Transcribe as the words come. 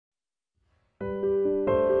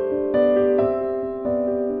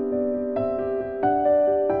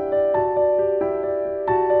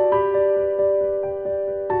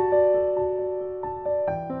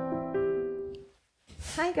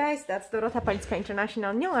guys, that's Dorota, Palicka,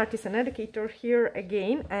 International Nail Artist and Educator here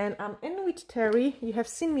again, and I'm in with Terry. You have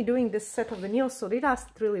seen me doing this set of the nails, so they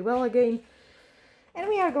lasted really well again. And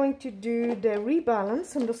we are going to do the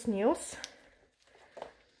rebalance on those nails.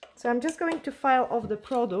 So I'm just going to file off the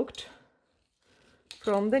product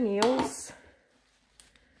from the nails.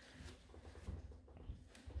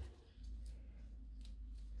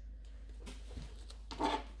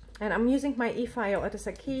 And I'm using my e-file. It is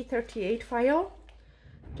a K38 file,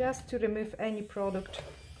 just to remove any product.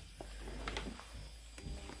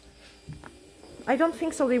 I don't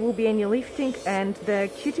think so there will be any lifting, and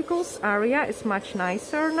the cuticles area is much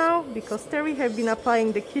nicer now because Terry have been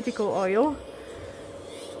applying the cuticle oil.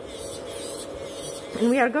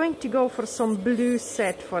 And we are going to go for some blue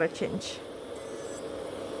set for a change.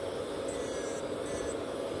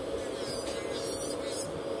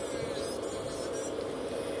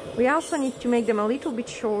 We also need to make them a little bit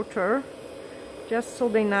shorter, just so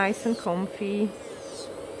they're nice and comfy.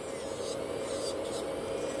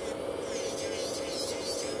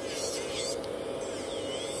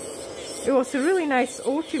 It was a really nice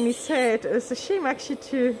autumny set. It's a shame actually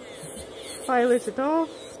to file it off.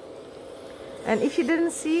 And if you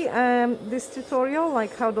didn't see this tutorial,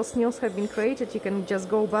 like how those nails have been created, you can just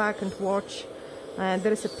go back and watch.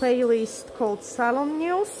 There is a playlist called Salon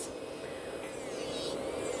Nails.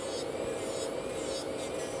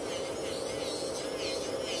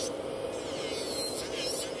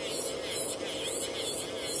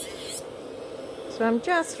 So I'm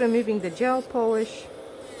just removing the gel polish,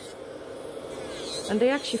 and they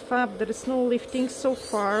actually fab. There is no lifting so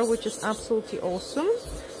far, which is absolutely awesome.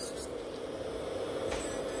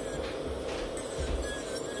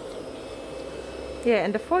 Yeah,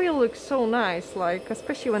 and the foil looks so nice, like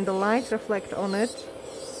especially when the lights reflect on it.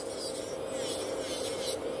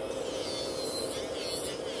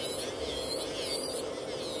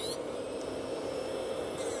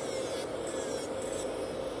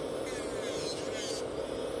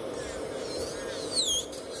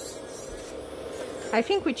 I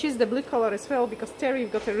think we choose the blue color as well because Terry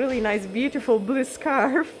got a really nice, beautiful blue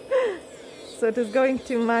scarf. So it is going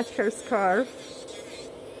to match her scarf.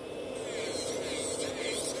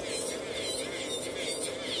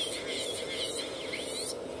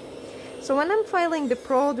 So when I'm filing the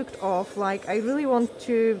product off, like I really want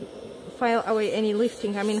to file away any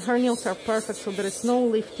lifting. I mean, her nails are perfect, so there is no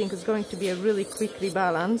lifting. It's going to be a really quick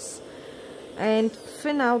rebalance. And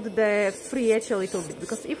thin out the free edge a little bit,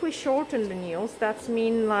 because if we shorten the nails, that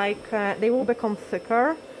means like they will become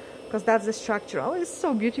thicker, because that's the structure. Oh, it's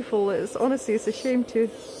so beautiful. It's honestly, it's a shame to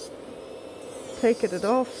take it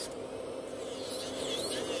off.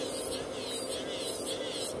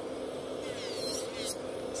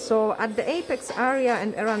 So at the apex area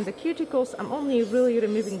and around the cuticles, I'm only really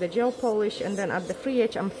removing the gel polish, and then at the free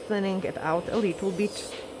edge, I'm thinning it out a little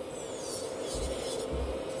bit.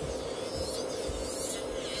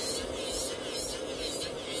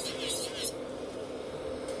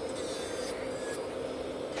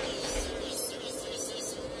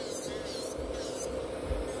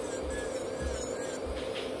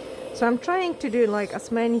 So I'm trying to do like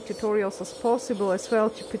as many tutorials as possible as well,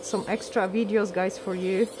 to put some extra videos, guys, for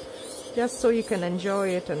you, just so you can enjoy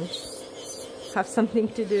it and have something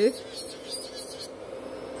to do.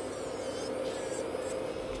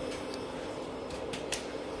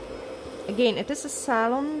 Again, it is a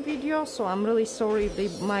salon video, so I'm really sorry if there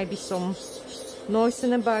might be some noise in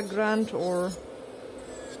the background or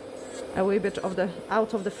a wee bit of the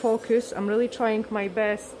out of the focus. I'm really trying my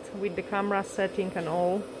best with the camera setting and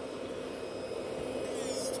all.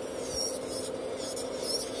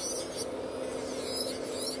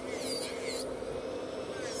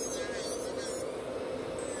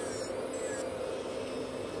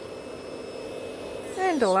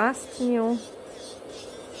 And the last nail.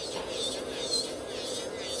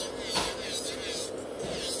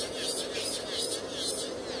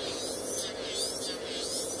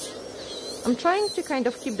 I'm trying to kind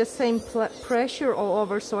of keep the same pressure all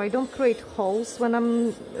over, so I don't create holes when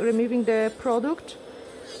I'm removing the product,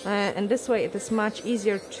 and this way it is much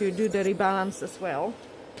easier to do the rebalance as well.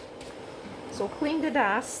 So clean the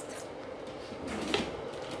dust.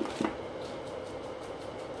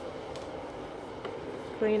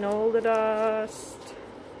 Clean all the dust.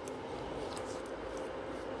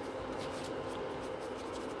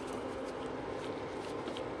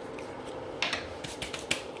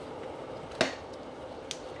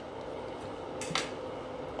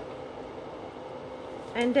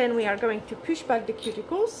 And then we are going to push back the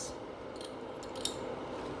cuticles.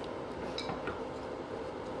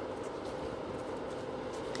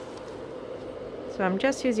 So So I'm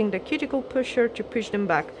just using the cuticle pusher to push them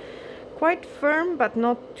back. Quite firm, but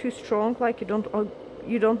not too strong, like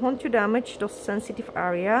you don't want to damage those sensitive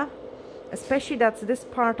area. Especially that this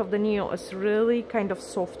part of the nail is really kind of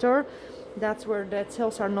softer. That's where the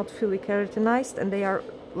cells are not fully keratinized and they are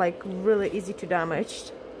like really easy to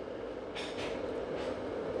damage.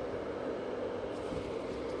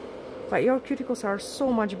 But your cuticles are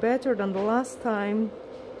so much better than the last time.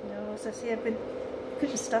 No, as I say, I've been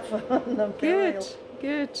putting stuff on them. Good,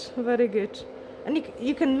 good, very good. And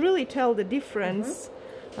you can really tell the difference.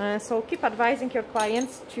 So keep advising your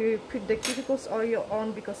clients to put the cuticles oil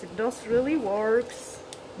on because it does really works.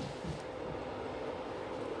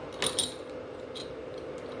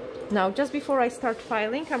 Now, just before I start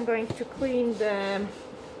filing, I'm going to clean the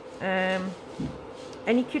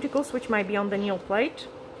any cuticles which might be on the nail plate.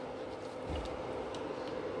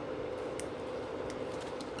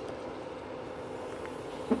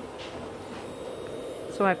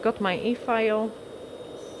 So I've got my e-file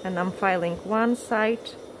and I'm filing one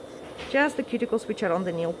side, just the cuticles which are on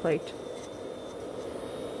the nail plate.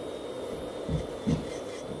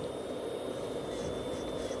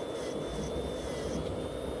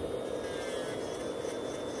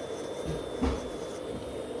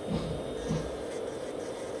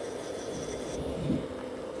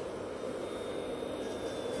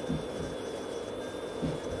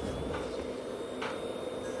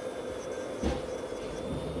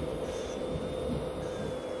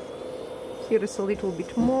 Here is a little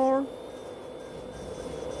bit more.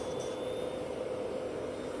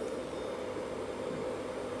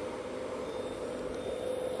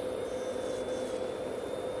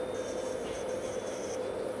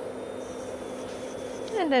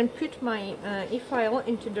 And then put my e-file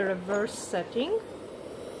into the reverse setting.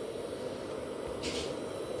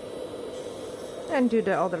 And do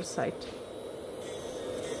the other side.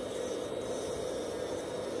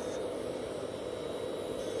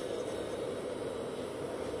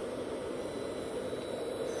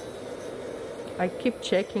 I keep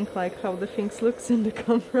checking like how the things looks in the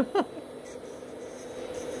camera.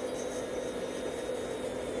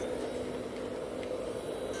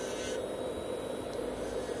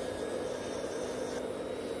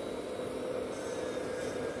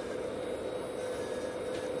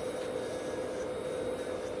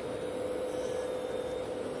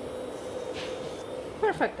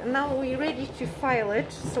 Perfect, and now we're ready to file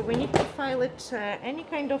it. So we need to file it any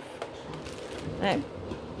kind of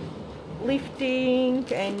lifting,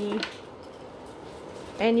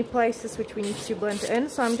 any places which we need to blend in.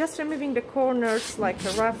 So I'm just removing the corners, like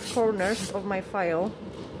the rough corners of my file.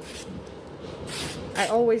 I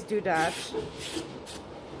always do that.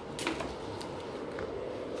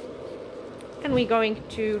 And we're going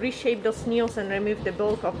to reshape those nails and remove the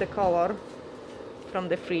bulk of the color from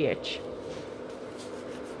the free edge.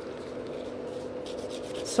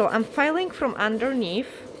 So I'm filing from underneath,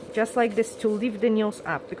 just like this, to lift the nails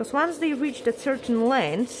up, because once they reach that certain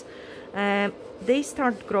length, they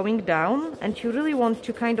start growing down and you really want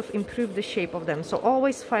to kind of improve the shape of them. So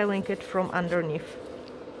always filing it from underneath.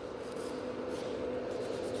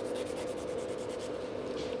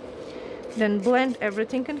 Then blend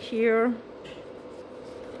everything in here.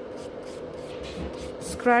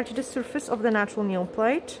 Scratch the surface of the natural nail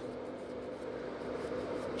plate.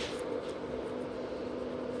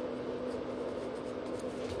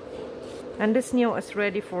 And this nail is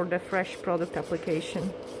ready for the fresh product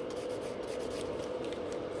application.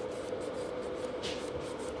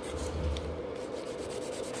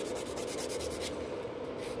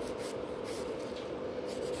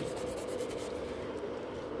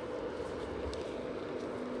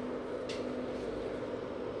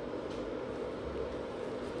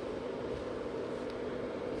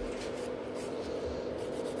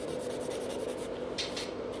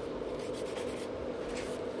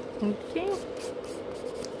 Okay.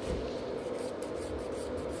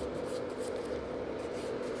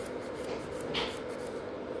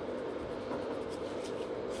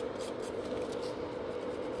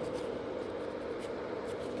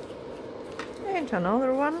 And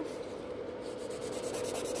another one.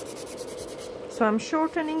 So I'm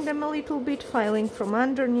shortening them a little bit, filing from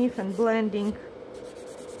underneath and blending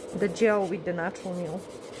the gel with the natural nail.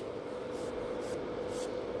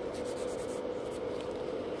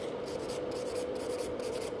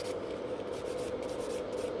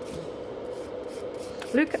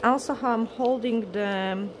 Look also how I'm holding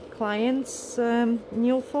the client's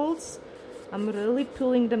nail folds. I'm really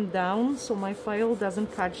pulling them down so my file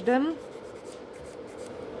doesn't catch them.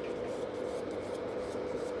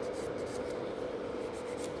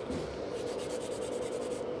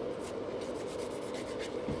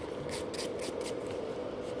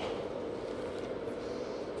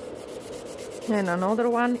 And another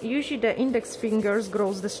one, usually the index fingers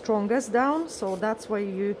grows the strongest down, so that's why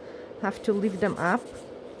you have to lift them up.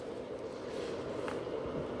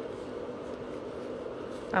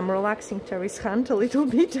 I'm relaxing Terry's hand a little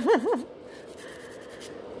bit.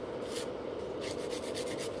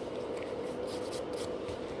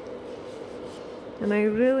 And I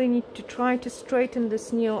really need to try to straighten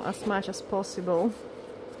this nail as much as possible.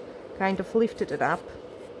 Kind of lifted it up.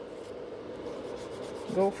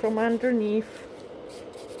 Go from underneath.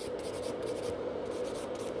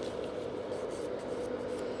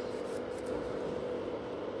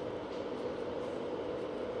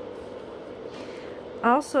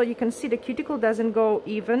 Also, you can see the cuticle doesn't go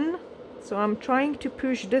even, so I'm trying to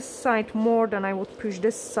push this side more than I would push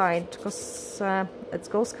this side, because it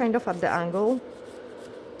goes kind of at the angle.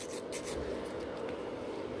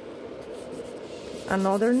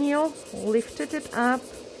 Another nail, lifted it up.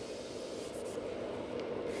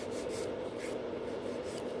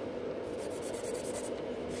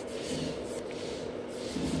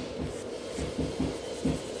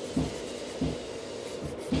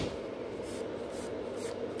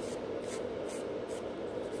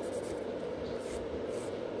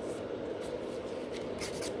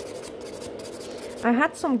 I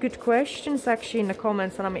had some good questions actually in the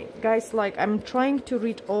comments, and I mean, guys, like, I'm trying to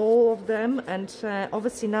read all of them, and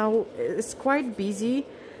obviously now it's quite busy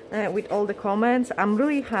with all the comments. I'm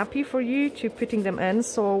really happy for you to putting them in.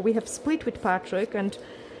 So we have split with Patrick, and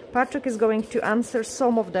Patrick is going to answer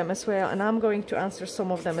some of them as well, and I'm going to answer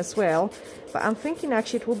some of them as well. But I'm thinking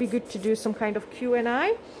actually it will be good to do some kind of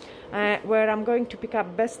Q&A. Where I'm going to pick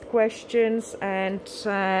up best questions and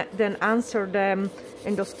then answer them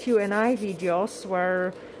in those Q&A videos,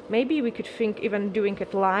 where maybe we could think even doing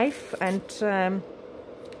it live, and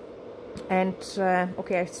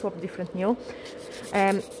okay, I swapped different nail.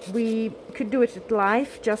 We could do it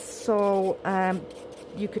live, just so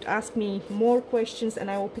you could ask me more questions, and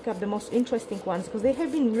I will pick up the most interesting ones, because they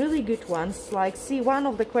have been really good ones. Like, see, one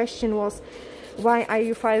of the question was, why are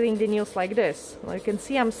you filing the nails like this? Well, you can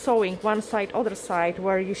see I'm sewing one side, other side,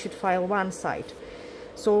 where you should file one side.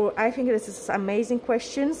 So I think this is amazing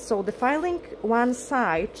question. So the filing one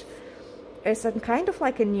side is a kind of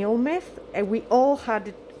like a nail myth. We all had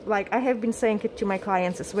it, like I have been saying it to my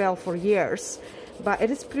clients as well for years, but it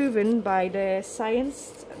is proven by the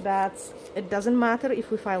science that it doesn't matter if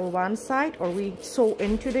we file one side or we sew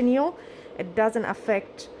into the nail. It doesn't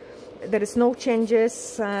affect, there is no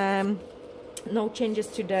changes, no changes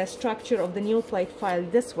to the structure of the nail plate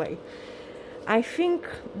filed this way. I think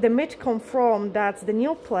the myth comes from that the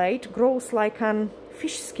nail plate grows like a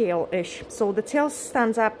fish scale-ish. So the tail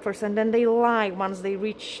stands up first, and then they lie once they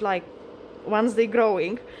reach, like, once they're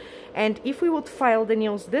growing. And if we would file the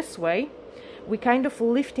nails this way, we kind of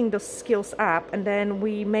lifting those scales up, and then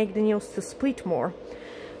we make the nails to split more.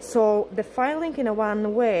 So the filing in a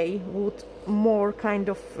one way would more kind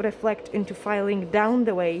of reflect into filing down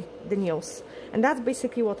the way the nails, and that's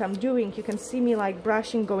basically what I'm doing. You can see me like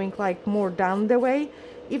brushing, going like more down the way.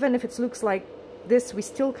 Even if it looks like this, we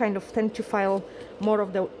still kind of tend to file more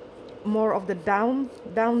of the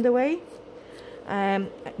down the way.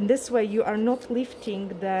 This way you are not lifting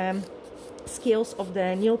the scales of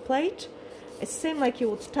the nail plate. It's same like you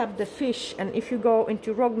would tap the fish, and if you go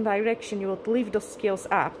into wrong direction, you would lift those scales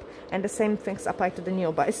up, and the same things apply to the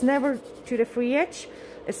nail. But it's never to the free edge,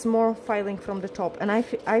 it's more filing from the top. And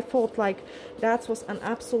I thought like that was an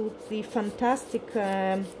absolutely fantastic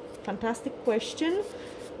fantastic question,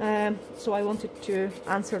 so I wanted to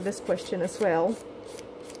answer this question as well,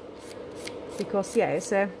 because yeah,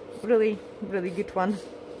 it's a really good one.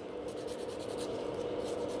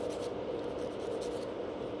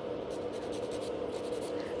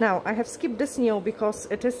 Now, I have skipped this nail because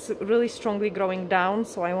it is really strongly growing down,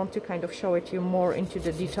 so I want to kind of show it you more into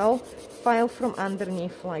the detail. File from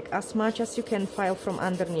underneath, like as much as you can file from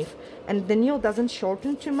underneath. And the nail doesn't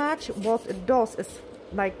shorten too much. What it does is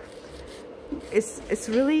like, it's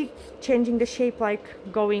really changing the shape,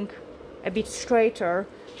 like going a bit straighter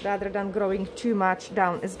rather than growing too much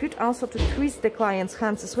down. It's good also to twist the client's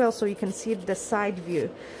hands as well, so you can see the side view.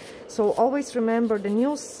 So always remember, the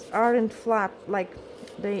nails aren't flat, like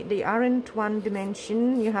they aren't one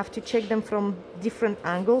dimension. You have to check them from different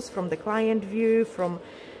angles, from the client view, from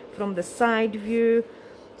the side view.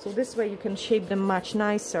 So this way you can shape them much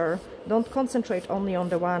nicer. Don't concentrate only on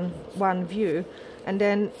the one view, and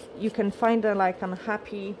then you can find a like a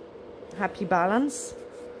happy balance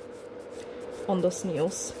on those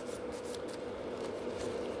nails.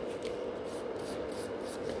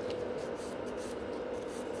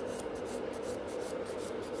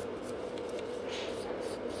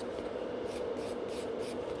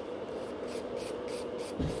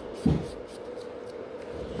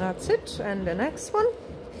 That's it. And the next one.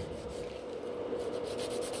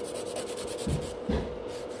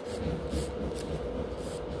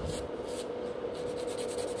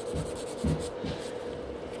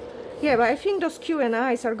 Yeah, but I think those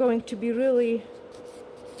Q&Is are going to be really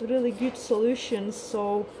good solutions.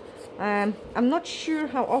 So I'm not sure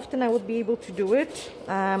how often I would be able to do it,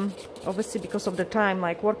 obviously because of the time,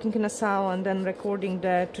 like working in a salon and then recording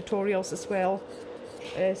the tutorials as well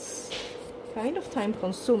is kind of time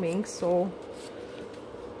consuming, so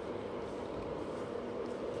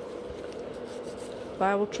but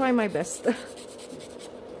I will try my best.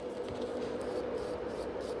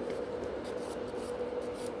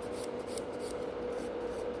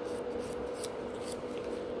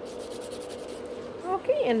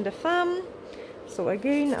 Okay, and the thumb. So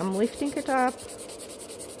again, I'm lifting it up.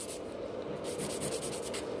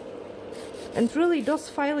 And really, those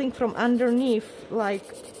filing from underneath, like,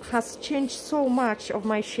 has changed so much of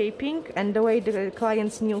my shaping and the way the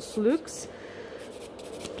client's nails looks.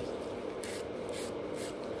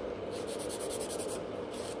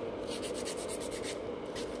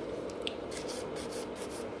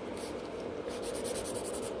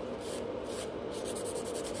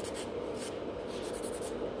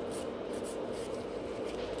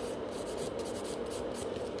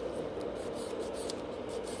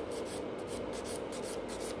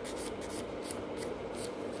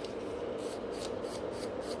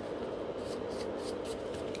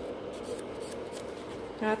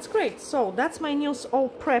 That's great. So that's my nails all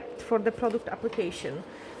prepped for the product application.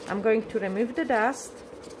 I'm going to remove the dust.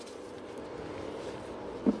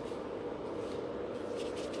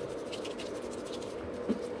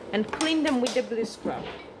 And clean them with the blue scrub.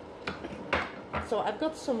 So I've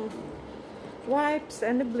got some wipes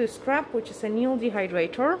and the blue scrub, which is a nail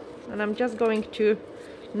dehydrator, and I'm just going to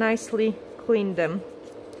nicely clean them.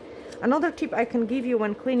 Another tip I can give you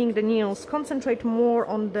when cleaning the nails: concentrate more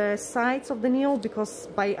on the sides of the nail, because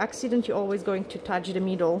by accident you're always going to touch the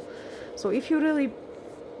middle. So if you really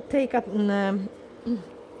take up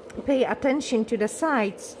pay attention to the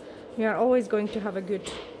sides, you are always going to have a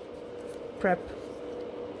good prep.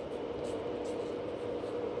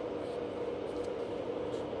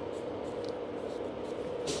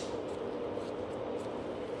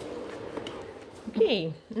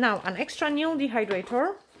 Okay, now an extra nail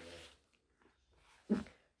dehydrator.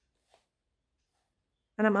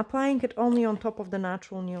 And I'm applying it only on top of the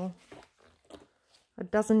natural nail.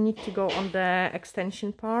 It doesn't need to go on the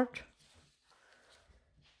extension part.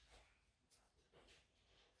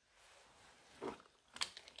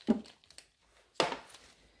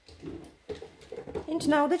 And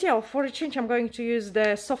now the gel. For a change, I'm going to use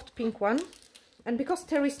the soft pink one. And because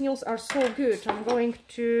Terry's nails are so good, I'm going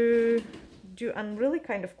to do a really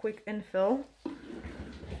kind of quick infill.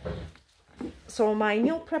 So my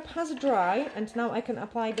nail prep has dried, and now I can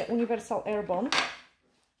apply the Universal Air Bond.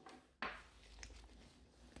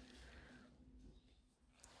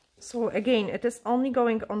 So again, it is only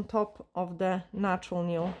going on top of the natural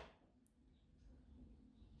nail.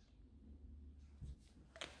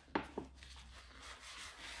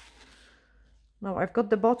 Now I've got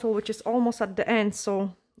the bottle, which is almost at the end,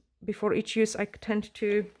 so before each use I tend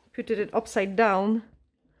to put it upside down,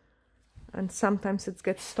 and sometimes it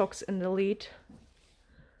gets stuck in the lid.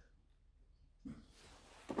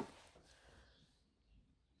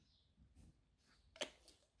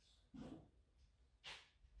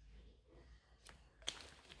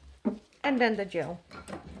 And then the gel.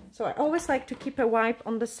 So I always like to keep a wipe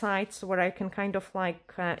on the sides where I can kind of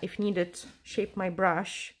like, if needed, shape my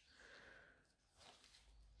brush.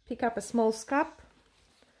 Pick up a small scab.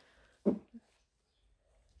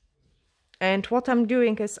 And what I'm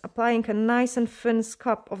doing is applying a nice and thin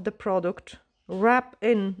scab of the product, wrap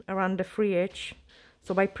in around the free edge.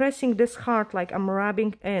 So by pressing this hard, like I'm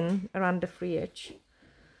rubbing in around the free edge.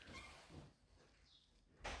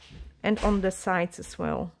 And on the sides as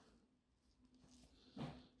well.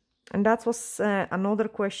 And that was another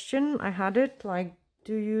question I had it, like,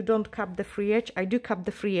 do you don't cap the free edge? I do cap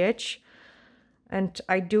the free edge, and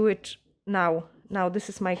I do it now. Now this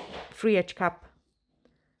is my free edge cap.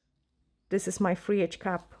 This is my free edge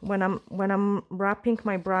cap when I'm wrapping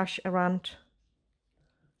my brush around.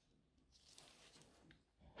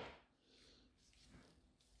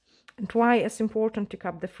 And why it's important to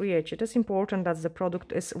cap the free edge? It is important that the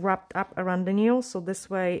product is wrapped up around the nail, so this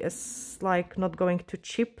way it's like not going to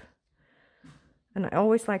chip. And I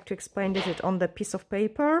always like to explain it on the piece of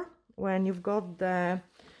paper. When you've got the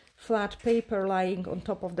flat paper lying on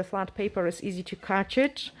top of the flat paper, it's easy to catch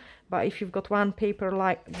it. But if you've got one paper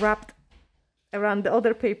like wrapped around the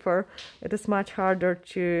other paper, it is much harder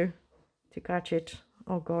to catch it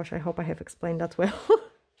Oh gosh, I hope I have explained that well.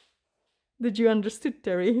 Did you understood,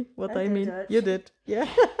 Terry, what I mean? Did. You did, yeah.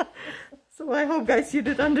 So I hope, guys, you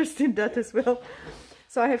did understand that as well.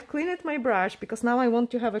 So I have cleaned my brush because now I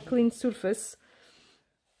want to have a clean surface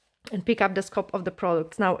and pick up the scope of the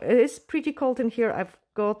product. Now, it is pretty cold in here. I've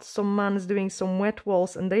got some mans doing some wet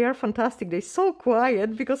walls and they are fantastic. They're so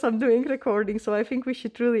quiet because I'm doing recording, so I think we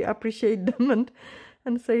should really appreciate them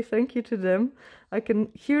and say thank you to them. I can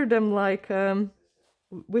hear them like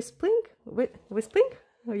whispering? Whispering?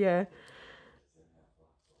 Oh, yeah.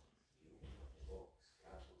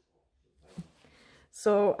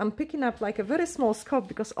 So I'm picking up like a very small scope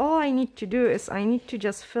because all I need to do is I need to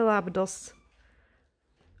just fill up those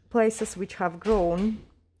places which have grown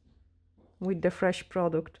with the fresh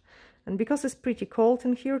product. And because it's pretty cold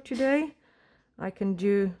in here today, I can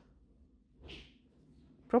do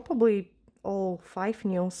probably all 5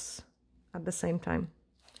 nails at the same time.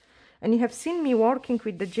 And you have seen me working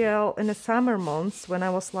with the gel in the summer months when I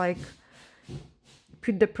was like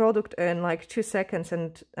put the product in like 2 seconds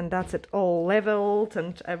and that's it, all leveled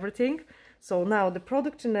and everything. So now the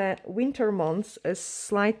product in the winter months is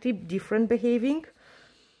slightly different behaving.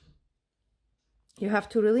 You have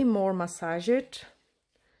to really more massage it.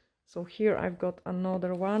 So here I've got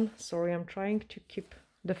another one. Sorry, I'm trying to keep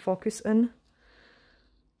the focus in.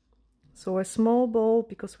 So a small bowl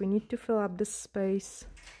because we need to fill up this space.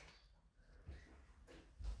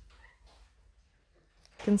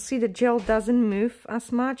 You can see the gel doesn't move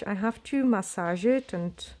as much. I have to massage it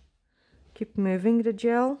and keep moving the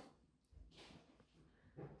gel.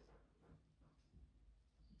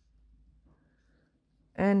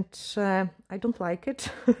 And I don't like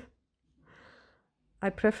it.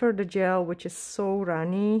 I prefer the gel which is so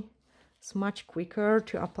runny. It's much quicker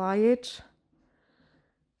to apply it.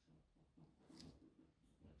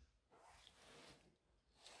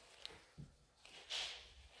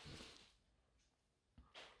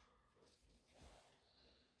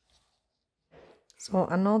 So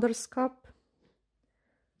another scoop,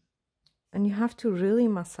 and you have to really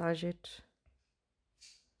massage it.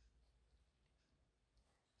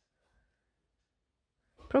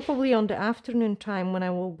 Probably on the afternoon time when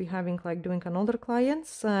I will be having like doing another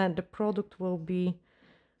clients, the product will be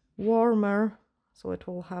warmer, so it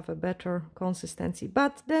will have a better consistency.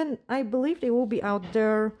 But then I believe there will be out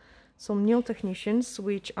there some nail technicians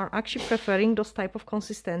which are actually preferring those type of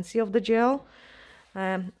consistency of the gel.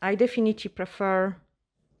 I definitely prefer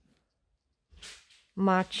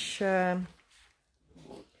much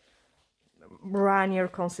runnier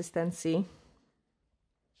consistency,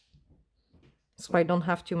 so I don't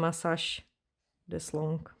have to massage this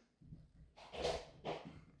long.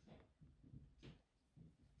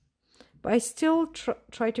 But I still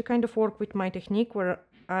try to kind of work with my technique where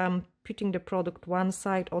I'm putting the product one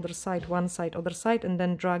side, other side, one side, other side, and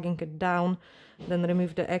then dragging it down, then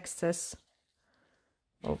remove the excess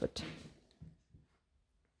of it.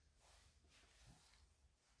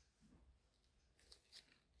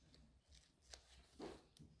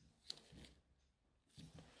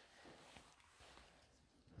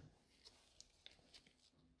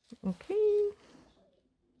 Okay,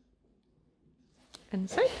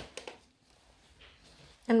 inside.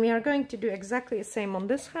 And we are going to do exactly the same on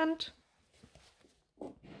this hand.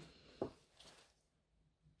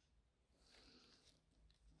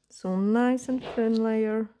 So nice and thin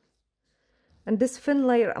layer. And this thin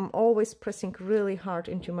layer I'm always pressing really hard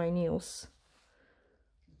into my nails.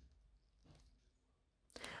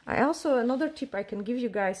 Another tip I can give you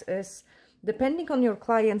guys is, depending on your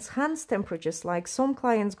client's hands temperatures, like some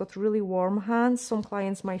clients got really warm hands, some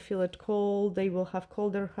clients might feel it cold, they will have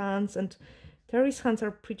colder hands, and Terry's hands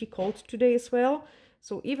are pretty cold today as well.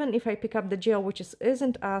 So even if I pick up the gel which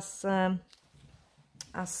isn't as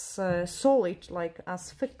solid, like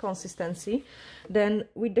as thick consistency, then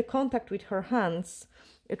with the contact with her hands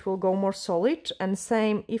it will go more solid. And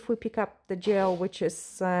same if we pick up the gel which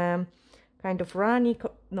is kind of runny,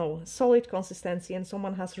 solid consistency, and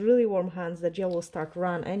someone has really warm hands, the gel will start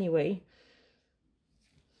run anyway.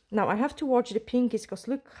 Now I have to watch the pinkies, because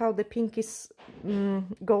look how the pinkies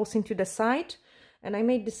goes into the side, and I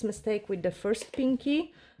made this mistake with the first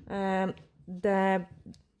pinky.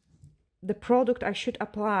 The product I should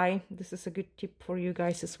apply, this is a good tip for you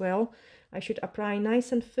guys as well, I should apply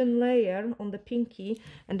nice and thin layer on the pinky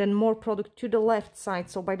and then more product to the left side,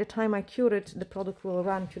 so by the time I cure it, the product will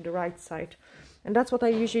run to the right side. And that's what I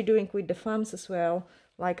usually doing with the thumbs as well.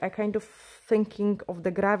 Like I kind of thinking of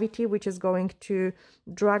the gravity which is going to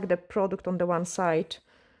drag the product on the one side,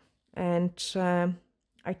 and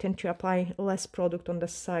I tend to apply less product on the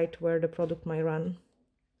side where the product might run.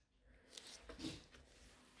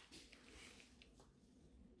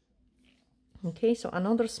 Okay, so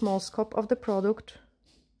another small scoop of the product,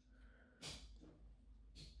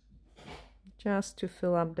 just to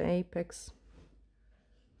fill up the apex.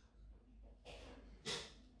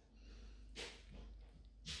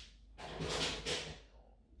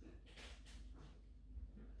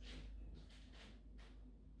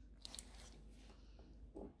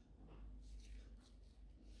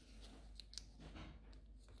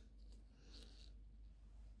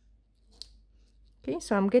 Okay,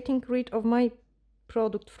 so I'm getting rid of my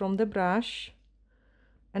product from the brush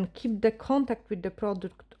and keep the contact with the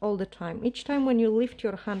product all the time. Each time when you lift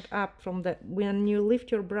your hand up from the, when you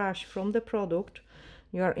lift your brush from the product,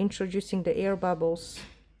 you are introducing the air bubbles.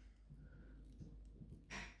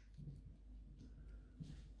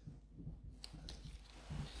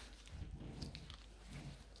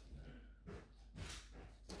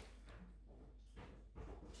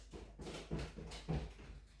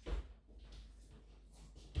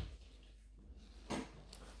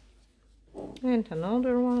 And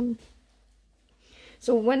another one.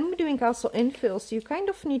 So when we're doing also infills, you kind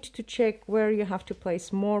of need to check where you have to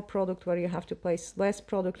place more product, where you have to place less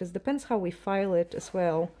product. It depends how we file it as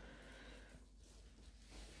well.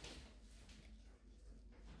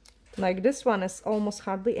 Like this one is almost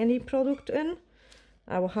hardly any product in.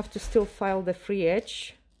 I will have to still file the free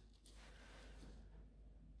edge.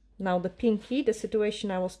 Now the pinky, the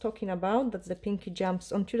situation I was talking about, that's the pinky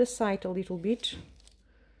jumps onto the side a little bit.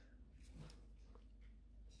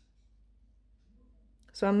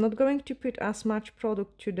 So I'm not going to put as much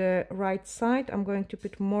product to the right side, I'm going to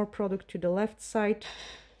put more product to the left side,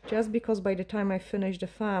 just because by the time I finish the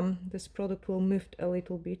fan, this product will move a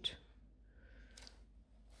little bit.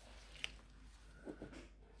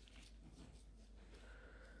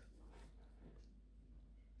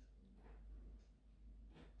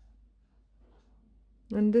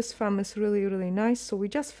 And this thumb is really, really nice, so we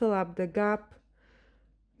just fill up the gap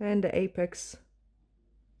and the apex.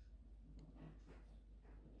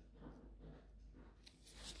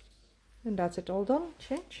 And that's it, all done.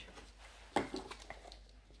 Change.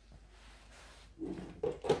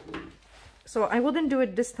 So I wouldn't do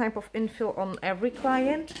it this type of infill on every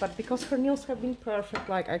client, but because her nails have been perfect,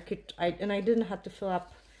 like I didn't have to fill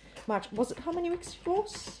up much. Was it, how many weeks it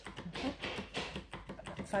was?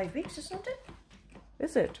 5 weeks, isn't it?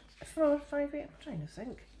 Is it? For 5 weeks, I'm trying to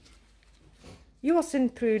think. You was in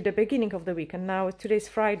through the beginning of the week, and now today's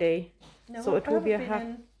Friday, No, so it will be a been half.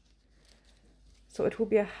 in... So it will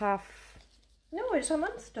be a half. No, it's a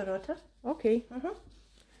month, Dorota. Okay.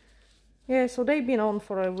 Yeah, so they've been on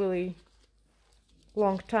for a really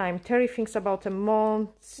long time. Terry thinks about a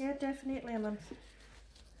month. Yeah, definitely a month.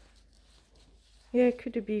 Yeah, it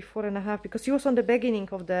could be 4.5, because he was on the beginning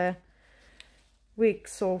of the week,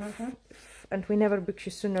 so and we never booked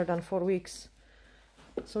you sooner than 4 weeks.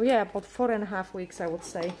 So yeah, about 4.5 weeks, I would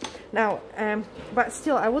say. Now, but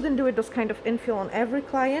still, I wouldn't do it those kind of infill on every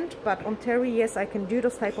client, but on Terry, yes, I can do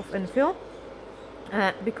those type of infill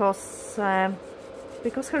because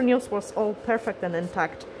her nails was all perfect and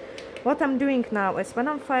intact. What I'm doing now is when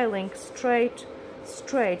I'm filing straight,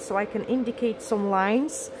 so I can indicate some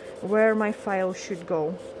lines where my file should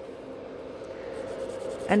go.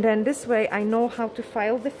 And then this way I know how to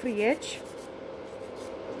file the free edge.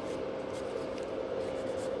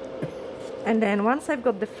 And then once I've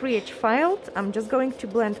got the free edge filed, I'm just going to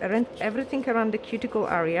blend everything around the cuticle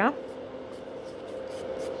area,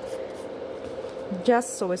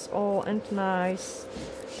 just so it's all and nice,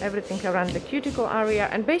 everything around the cuticle area.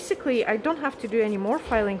 And basically I don't have to do any more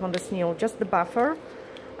filing on this nail, just the buffer.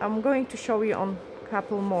 I'm going to show you on a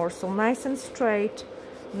couple more. So nice and straight,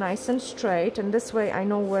 and this way I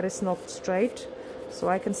know where it's not straight, so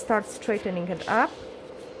I can start straightening it up.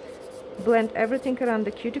 Blend everything around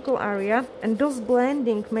the cuticle area, and those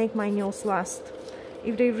blending make my nails last.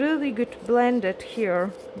 If they really good blended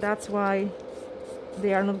here, that's why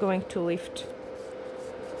they are not going to lift.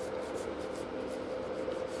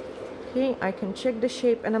 Okay, I can check the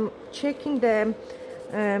shape, and I'm checking the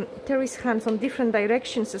Terry's hands on different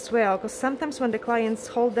directions as well, because sometimes when the clients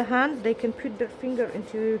hold the hand, they can put their finger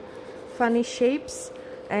into funny shapes,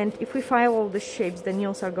 and if we file all the shapes, the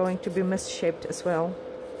nails are going to be misshaped as well.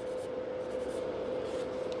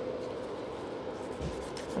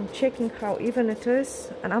 I'm checking how even it is,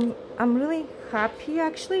 and I'm really happy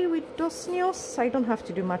actually with those nails. I don't have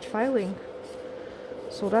to do much filing,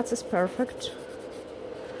 so that is perfect.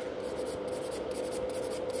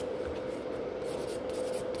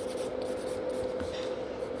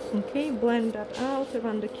 Okay, blend that out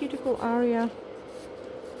around the cuticle area.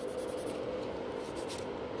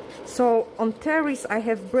 So on Terry's I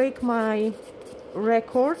have break my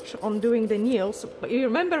record on doing the nails. You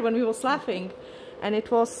remember when we was laughing, and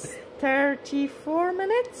it was 34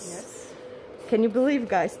 minutes? Yes. Can you believe,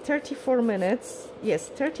 guys? 34 minutes. Yes,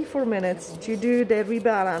 34 minutes to do the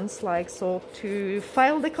rebalance, like so, to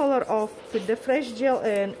file the color off, put the fresh gel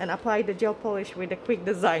in, and apply the gel polish with a quick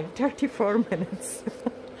design. 34 minutes.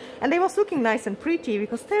 And they was looking nice and pretty,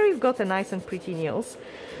 because Terry's got a nice and pretty nails.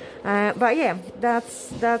 But yeah, that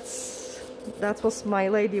was my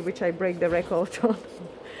lady, which I break the record on.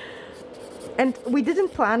 And we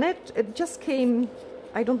didn't plan it. It just came.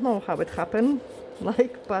 I don't know how it happened,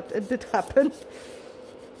 like, but it did happen.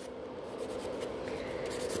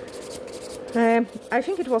 I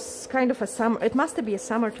think it was kind of a summer. It must be a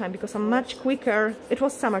summertime, because I'm much quicker. It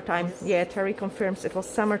was summertime. Yes. Yeah, Terry confirms it was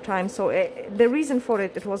summertime. So the reason for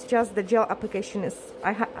it was just the gel application is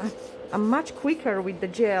I'm much quicker with the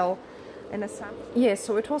gel in a summer. Yeah,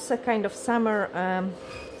 so it was a kind of summer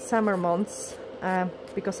months,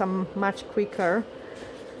 because I'm much quicker.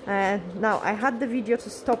 Now I had the video to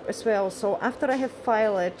stop as well, so after I have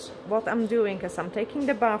filed it, what I'm doing is I'm taking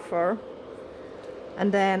the buffer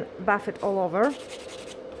and then buff it all over.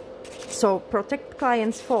 So protect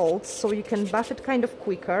client's folds, so you can buff it kind of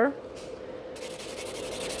quicker.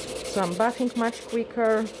 So I'm buffing much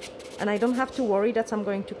quicker, and I don't have to worry that I'm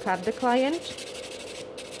going to cut the client.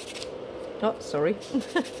 Oh, sorry.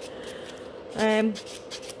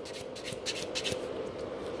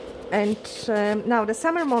 Now the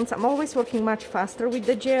summer months, I'm always working much faster with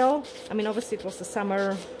the gel. I mean, obviously it was the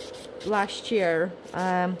summer last year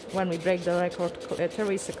when we break the record.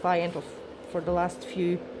 Terry is a client for the last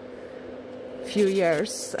few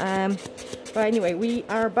years. But anyway, we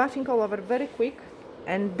are buffing all over very quick,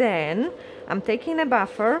 and then I'm taking a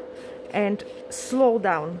buffer and slow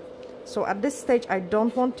down. So at this stage, I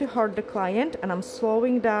don't want to hurt the client, and I'm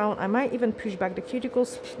slowing down. I might even push back the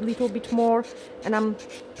cuticles a little bit more, and I'm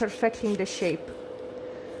perfecting the shape.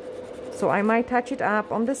 So I might touch it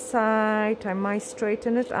up on the side, I might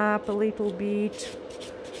straighten it up a little bit.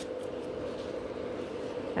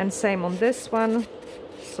 And same on this one.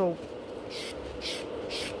 So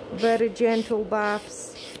very gentle buffs.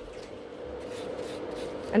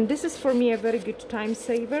 And this is for me a very good time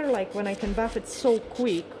saver, like when I can buff it so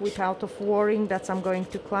quick without of worrying that I'm going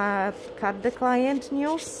to cut the client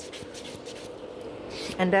nails.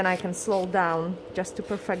 And then I can slow down just to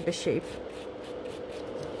perfect the shape.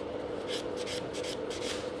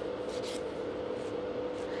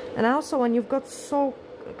 And also, when you've got so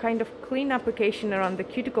kind of clean application around the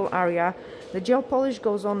cuticle area, the gel polish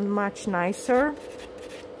goes on much nicer.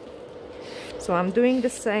 So I'm doing the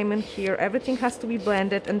same in here. Everything has to be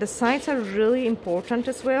blended, and the sides are really important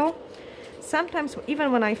as well. Sometimes,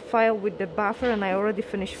 even when I file with the buffer and I already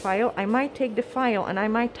finished file, I might take the file and I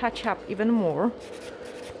might touch up even more.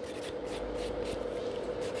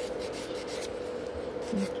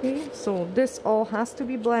 Okay, so this all has to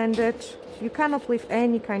be blended. You cannot leave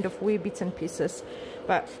any kind of wee bits and pieces.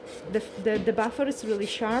 But the buffer is really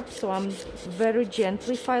sharp, so I'm very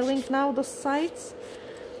gently filing now those sides.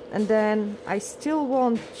 And then I still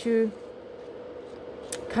want to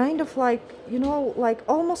kind of like, you know, like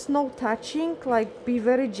almost no touching, like be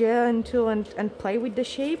very gentle and play with the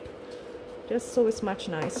shape, just so it's much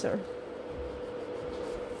nicer.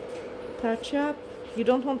 Touch up. You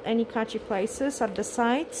don't want any catchy places at the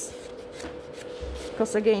sides,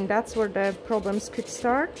 because again, that's where the problems could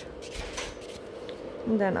start.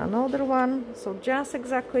 And then another one, so just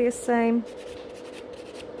exactly the same.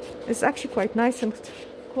 It's actually quite nice and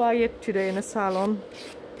quiet today in the salon.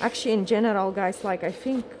 Actually, in general, guys, like I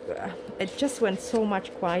think it just went so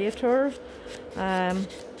much quieter,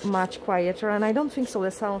 much quieter, and I don't think so the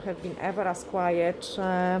salon have been ever as quiet.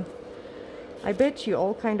 I bet you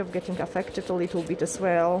all kind of getting affected a little bit as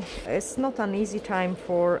well. It's not an easy time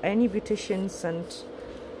for any beauticians and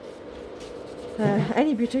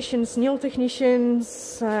nail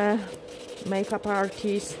technicians, makeup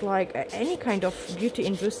artists, like any kind of beauty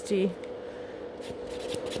industry.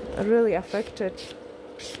 Really affected.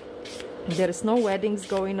 There is no weddings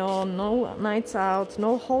going on, no nights out,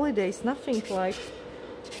 no holidays, nothing like.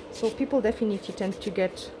 So people definitely tend to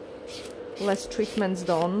get less treatments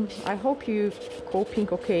done. I hope you coping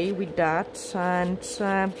okay with that, and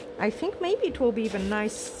I think maybe it will be even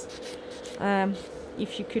nice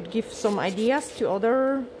if you could give some ideas to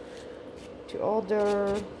other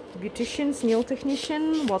beauticians, nail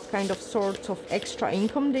technicians, what kind of sorts of extra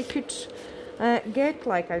income they could get,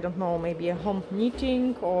 like, I don't know, maybe a home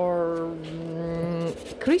knitting or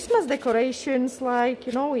Christmas decorations, like,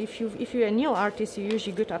 you know, if you're a nail artist, you're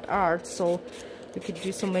usually good at art, so you could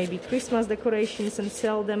do some maybe Christmas decorations and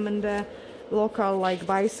sell them in the local like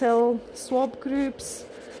buy sell swap groups.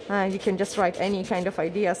 You can just write any kind of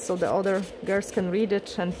ideas so the other girls can read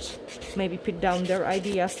it and maybe put down their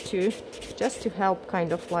ideas too, just to help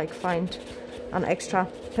kind of like find an extra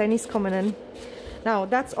pennies coming in. Now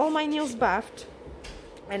that's all my nails bathed,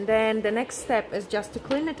 and then the next step is just to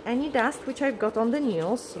clean it any dust which I've got on the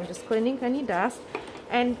nails. So I'm just cleaning any dust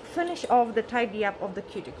and finish off the tidy up of the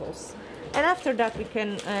cuticles. And after that we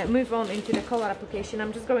can move on into the color application.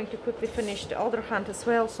 I'm just going to quickly finish the other hand as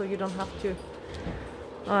well, so you don't have to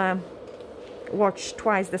watch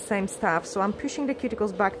twice the same stuff. So I'm pushing the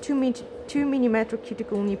cuticles back 2mm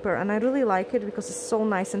cuticle nipper, and I really like it because it's so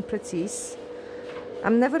nice and precise.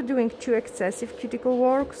 I'm never doing too excessive cuticle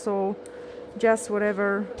work, so just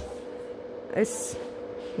whatever is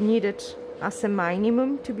needed as a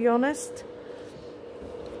minimum, to be honest.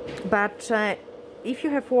 But if you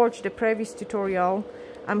have watched the previous tutorial,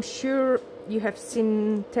 I'm sure you have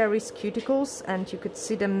seen Terry's cuticles, and you could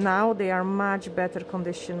see them now. They are much better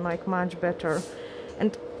condition, like much better.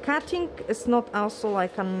 And cutting is not also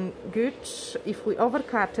like good. If we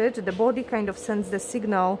overcut it, the body kind of sends the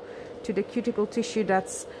signal to the cuticle tissue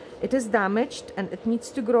that it is damaged and it needs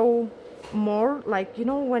to grow more. Like, you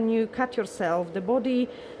know, when you cut yourself, the body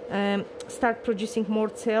start producing more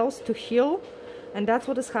cells to heal, and that's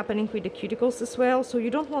what is happening with the cuticles as well. So you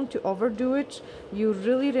don't want to overdo it. You're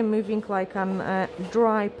really removing like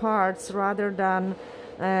dry parts rather than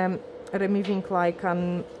removing like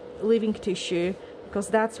living tissue, because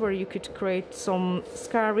that's where you could create some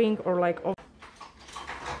scarring or like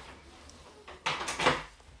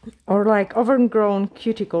overgrown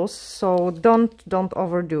cuticles. So don't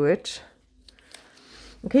overdo it.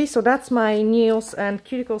 Okay, so that's my nails and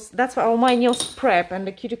cuticles. That's all my nails prep, and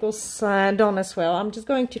the cuticles done as well. I'm just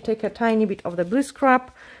going to take a tiny bit of the blue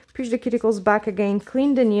scrub, push the cuticles back again,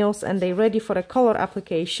 clean the nails, and they're ready for a color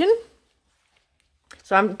application.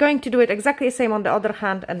 So I'm going to do it exactly the same on the other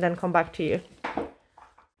hand and then come back to you.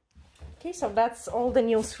 Okay, so that's all the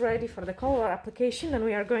nails ready for the color application, and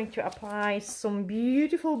we are going to apply some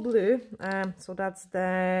beautiful blue. So that's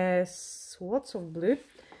the Swatch of Blue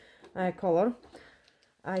color.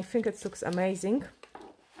 I think it looks amazing.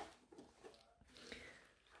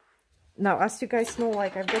 Now, as you guys know,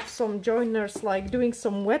 like I've got some joiners like doing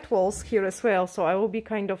some wet walls here as well, so I will be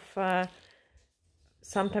kind of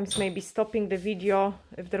sometimes maybe stopping the video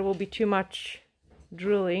if there will be too much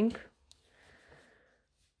drilling.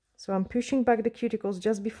 So I'm pushing back the cuticles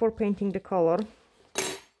just before painting the color.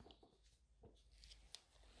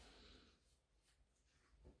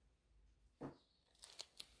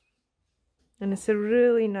 And it's a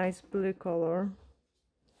really nice blue color.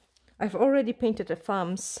 I've already painted the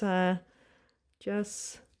thumbs,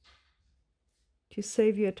 just to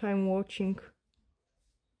save you time watching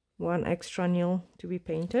one extra nail to be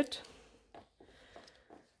painted.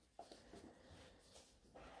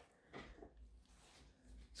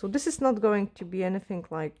 So this is not going to be anything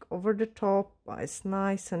like over the top, but it's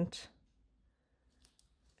nice and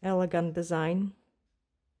elegant design.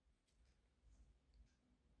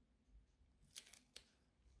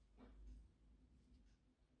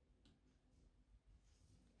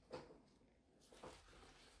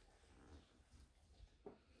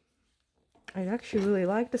 I actually really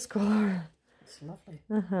like this color. It's lovely.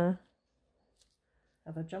 Uh-huh.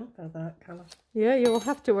 Have a jumper that colour. Yeah, you will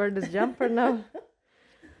have to wear this jumper now.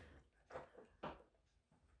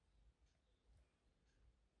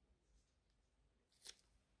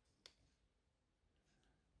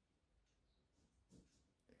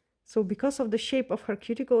 So because of the shape of her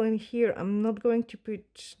cuticle in here, I'm not going to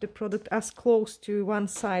put the product as close to one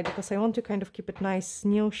side because I want to kind of keep it nice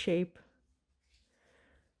nail shape.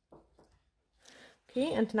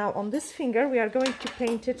 Okay, and now on this finger we are going to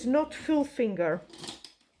paint it not full finger.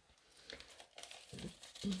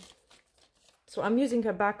 So I'm using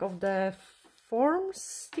a back of the form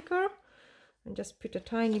sticker and just put a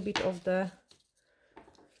tiny bit of the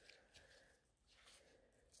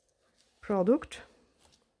product.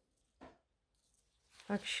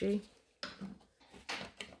 Actually,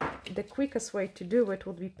 the quickest way to do it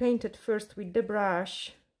would be paint it first with the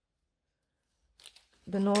brush,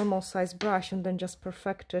 the normal size brush, and then just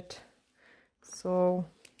perfect it. So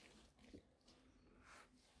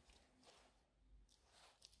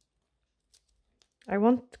I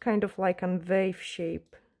want kind of like a wave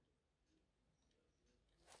shape.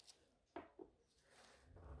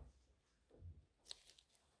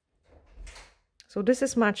 So this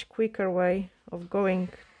is much quicker way of going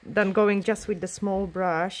than going just with the small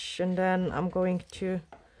brush. And then I'm going to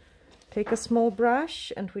take a small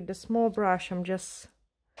brush, and with the small brush I'm just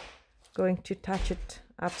going to touch it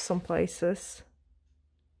up some places.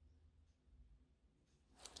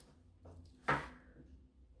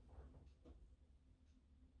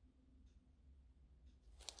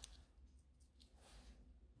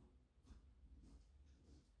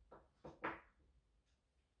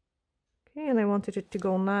 Okay, and I wanted it to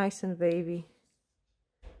go nice and wavy.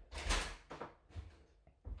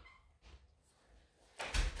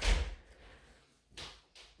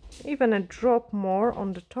 Even a drop more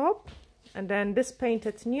on the top, and then this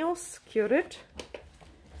painted nails, cure it.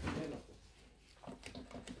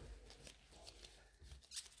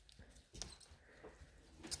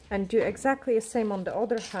 And do exactly the same on the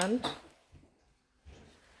other hand.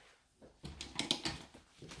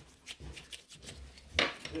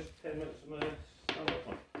 Just 10 minutes of my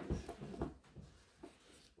Salon.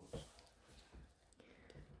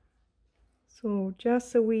 So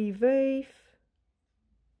just a wee wave.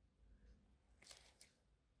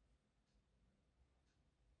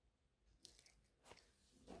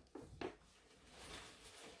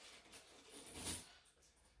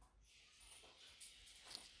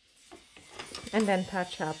 And then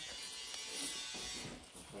touch up.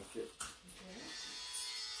 Okay.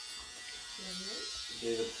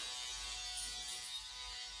 David.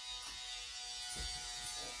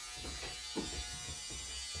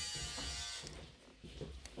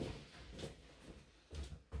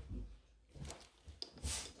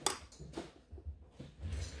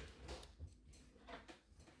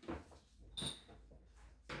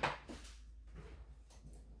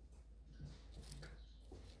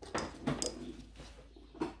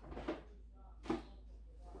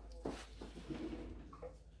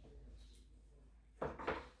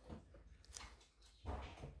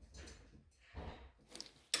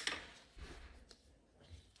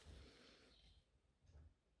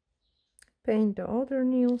 Paint the other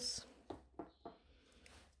nails.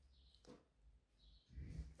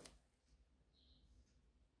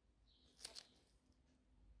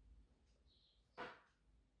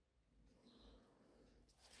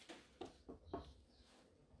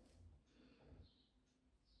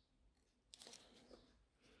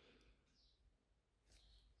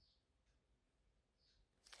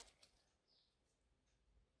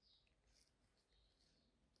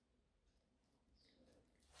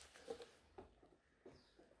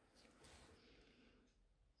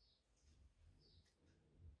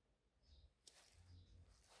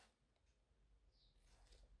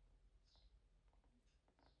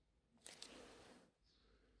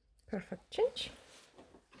 Perfect change.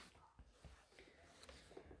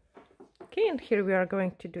 Okay, and here we are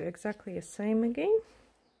going to do exactly the same again.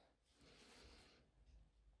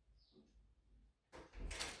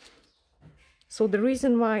 So the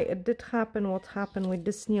reason why it did happen, what happened with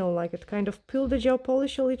this nail, like it kind of peeled the gel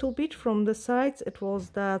polish a little bit from the sides, it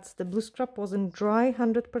was that the blue scrap wasn't dry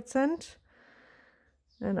 100%,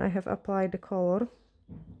 and I have applied the color.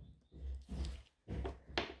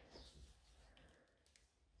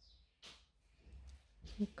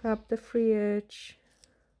 Hook up the free edge,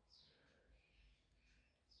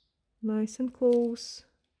 nice and close.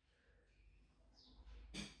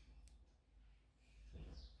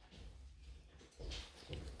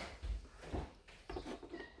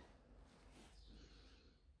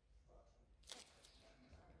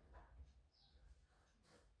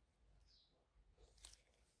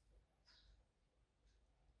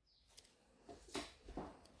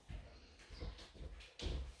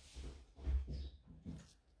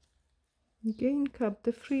 Again, cap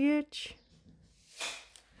the free edge.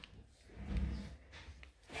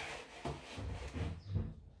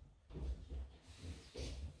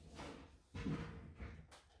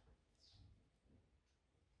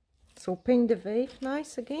 So paint the wave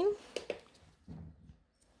nice again.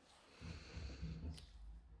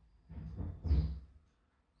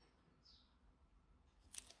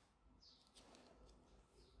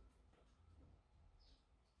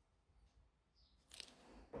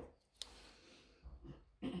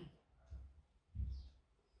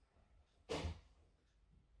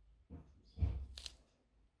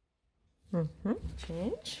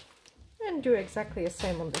 Change. And do exactly the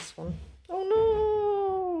same on this one.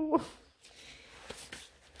 Oh no!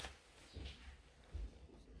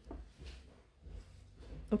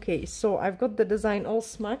 Okay, so I've got the design all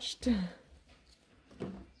smudged.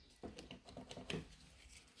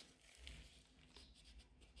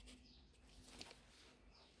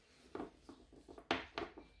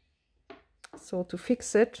 So to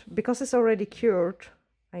fix it, because it's already cured,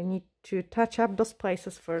 I need to touch up those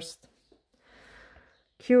places first.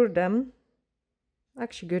 Cure them.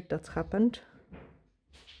 Actually good that's happened.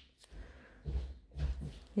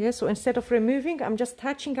 Yeah, so instead of removing, I'm just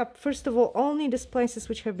touching up first of all only these places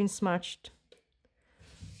which have been smudged.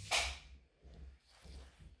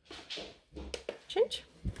 Change.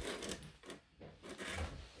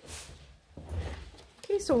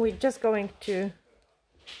 Okay, so we're just going to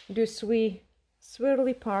do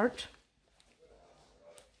swirly part.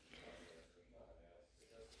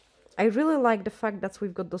 I really like the fact that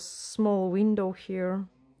we've got the small window here.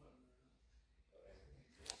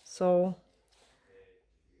 So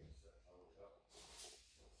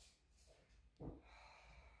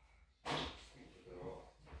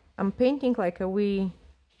I'm painting like a wee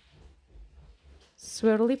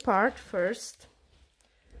swirly part first.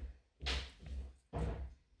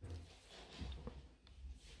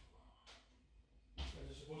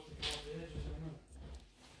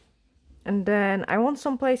 And then I want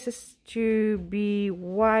some places to be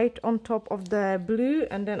white on top of the blue,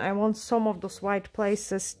 and then I want some of those white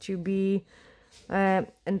places to be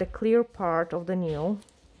in the clear part of the nail.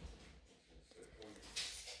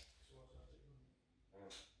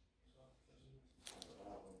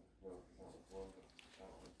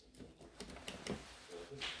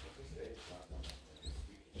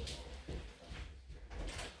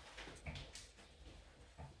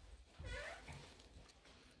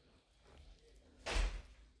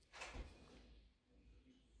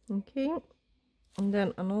 Okay, and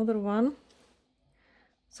then another one.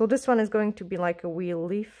 So this one is going to be like a wheel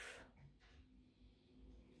leaf.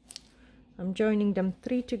 I'm joining them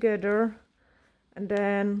 3 together, and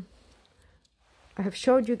then I have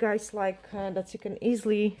showed you guys like that you can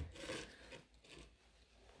easily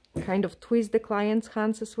kind of twist the client's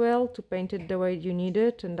hands as well to paint it the way you need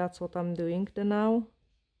it, and that's what I'm doing now.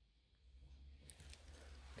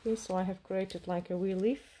 Okay, so I have created like a wheel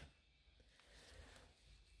leaf.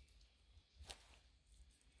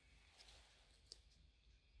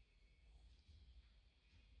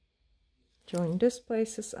 Join these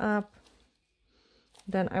places up.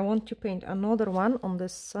 Then I want to paint another one on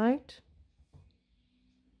this side.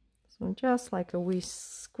 So just like a wee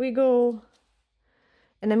squiggle.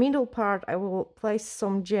 In the middle part I will place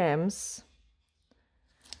some gems.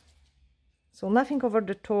 So nothing over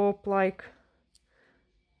the top, like,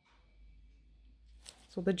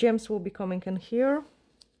 so the gems will be coming in here.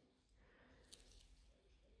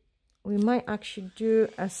 We might actually do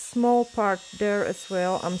a small part there as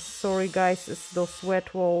well. I'm sorry guys, it's those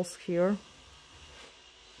wet walls here.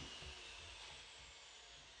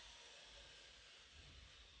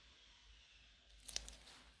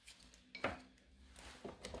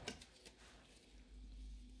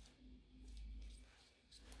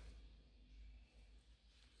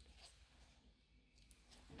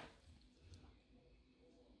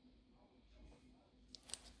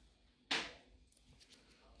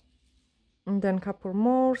 And then a couple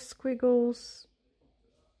more squiggles.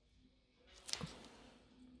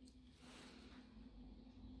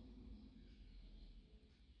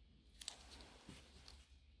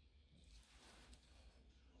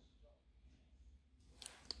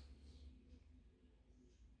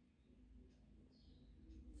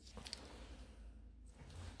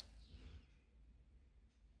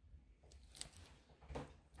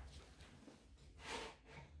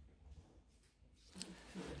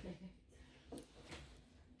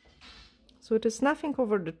 So it is nothing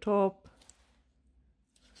over the top.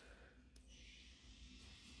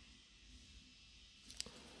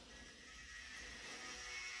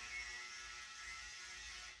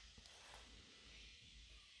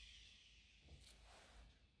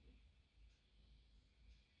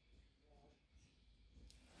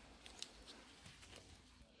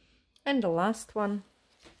 And the last one.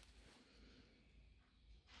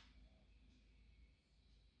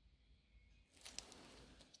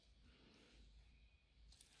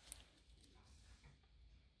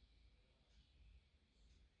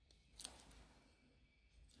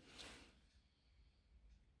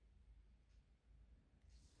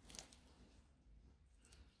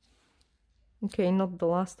 Okay, not the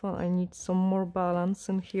last one. I need some more balance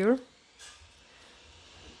in here.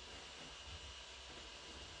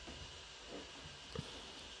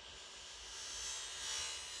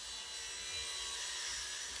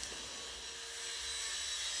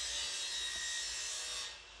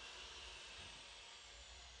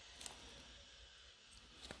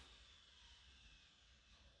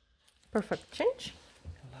 Perfect change.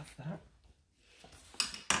 I love that.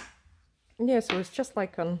 Yeah, so it's just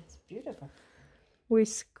like an It's beautiful. with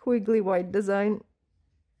squiggly white design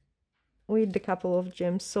with a couple of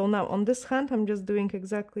gems. So now on this hand I'm just doing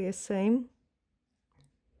exactly the same.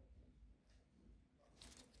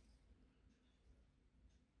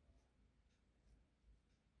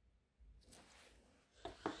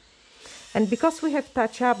 And because we have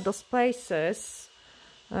touched up those places,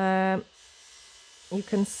 you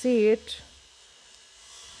can see it,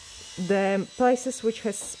 the places which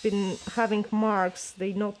has been having marks,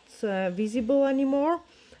 they're not visible anymore,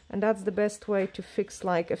 and that's the best way to fix,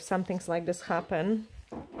 like, if something's like this happen.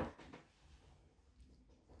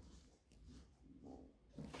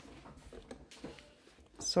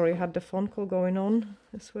 Sorry, I had the phone call going on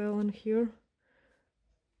as well in here.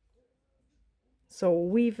 So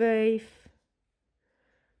we wave.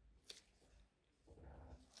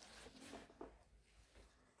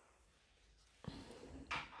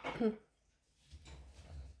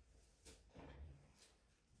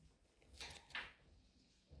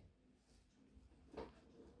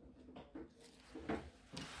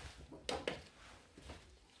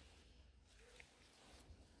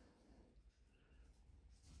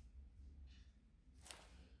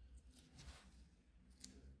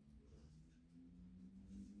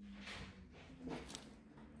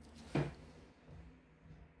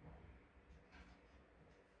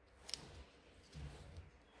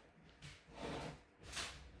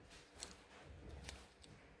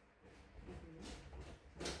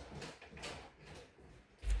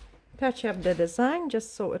 Touch up the design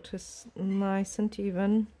just so it is nice and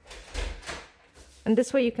even. And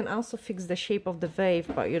this way you can also fix the shape of the wave,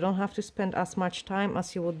 but you don't have to spend as much time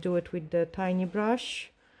as you would do it with the tiny brush.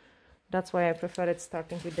 That's why I prefer it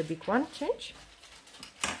starting with the big one. Change.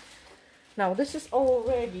 Now this is all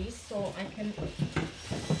ready, so I can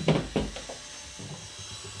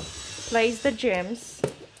place the gems.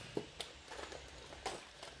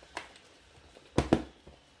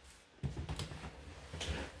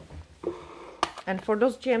 And for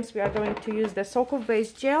those gems, we are going to use the soak of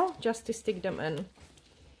base gel just to stick them in.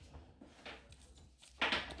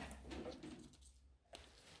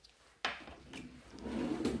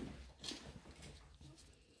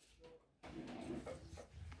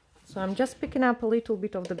 So I'm just picking up a little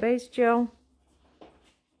bit of the base gel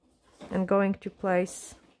and going to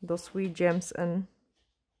place those wee gems in.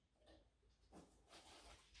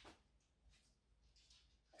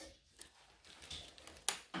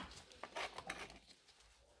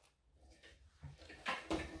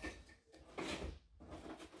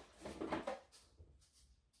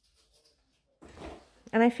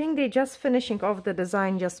 And I think they're just finishing off the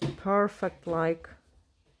design just perfect, like.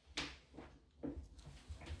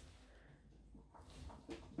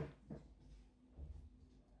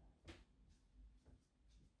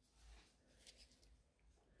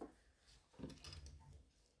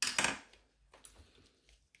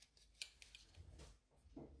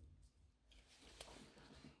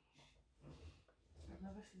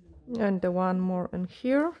 And the one more in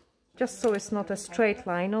here, just so it's not a straight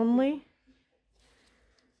line only.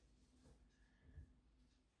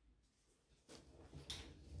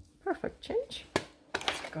 Perfect. Change.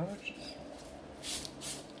 Gorgeous.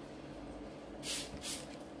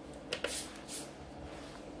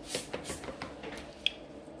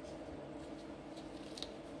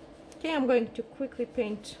 Okay, I'm going to quickly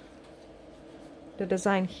paint the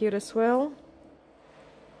design here as well.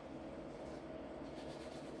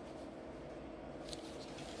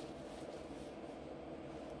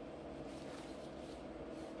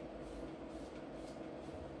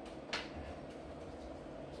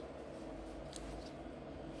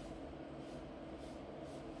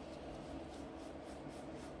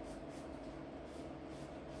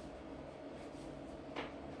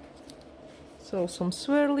 So some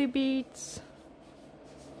swirly beads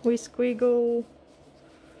with squiggle,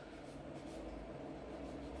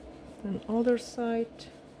 and other side.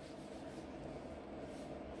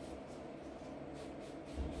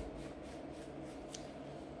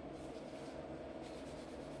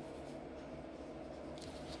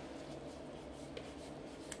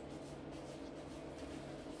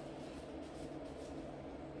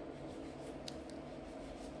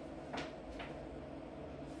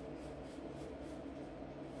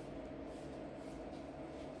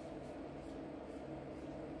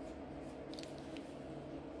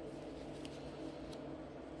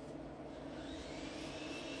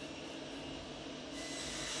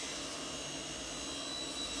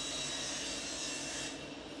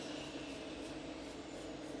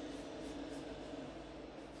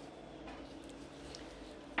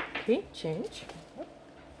 Okay, change.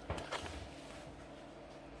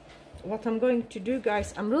 What I'm going to do,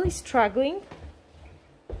 guys, I'm really struggling.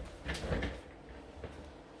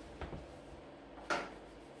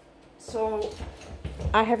 So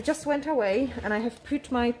I have just went away and I have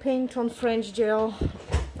put my paint on French gel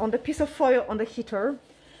on the piece of foil on the heater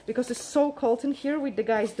because it's so cold in here with the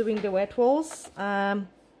guys doing the wet walls.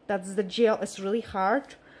 That's the gel is really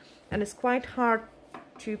hard and it's quite hard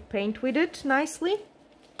to paint with it nicely.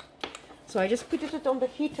 So I just put it on the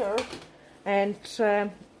heater and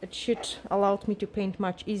it should allow me to paint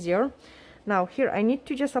much easier. Now here I need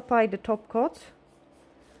to just apply the top coat.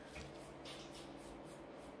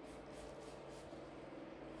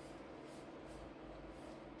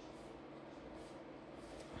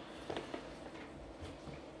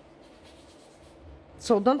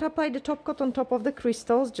 So don't apply the top coat on top of the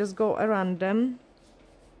crystals, just go around them.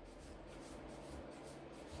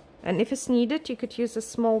 And if it's needed, you could use a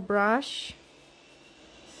small brush.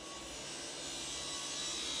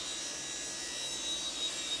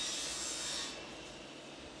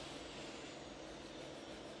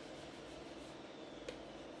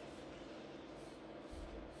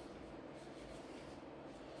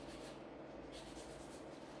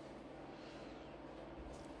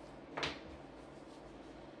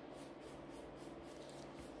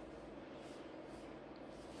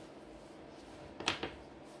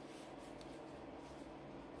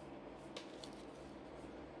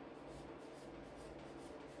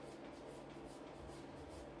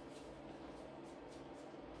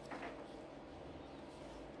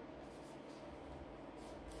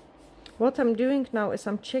 What I'm doing now is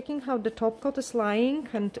I'm checking how the top coat is lying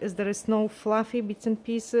and is there is no fluffy bits and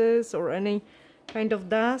pieces or any kind of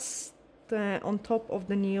dust on top of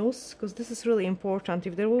the nails, because this is really important.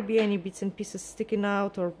 If there will be any bits and pieces sticking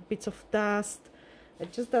out or bits of dust,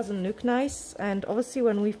 it just doesn't look nice. And obviously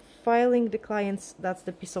when we're filing the clients, that's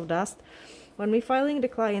the piece of dust. When we're filing the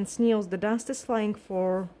client's nails, the dust is flying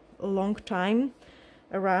for a long time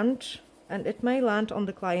around, and it may land on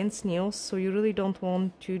the client's nails, so you really don't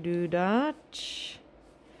want to do that.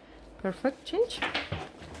 Perfect, change.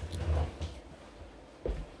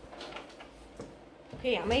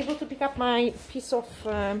 Okay, I'm able to pick up my piece of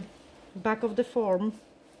back of the form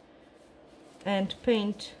and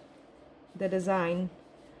paint the design.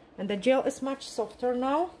 And the gel is much softer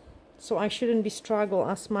now, so I shouldn't be struggle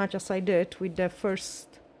as much as I did with the first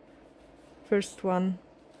one.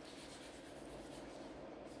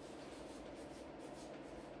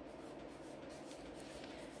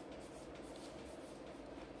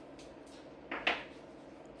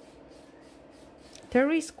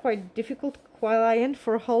 Terry is quite difficult client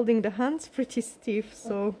for holding the hands, pretty stiff,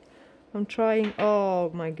 so I'm trying. Oh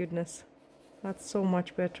my goodness, that's so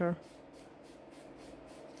much better.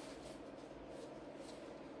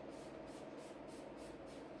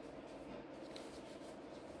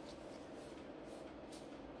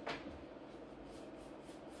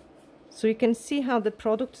 So you can see how the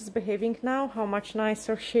product is behaving now, how much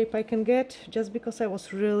nicer shape I can get, just because I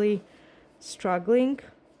was really struggling.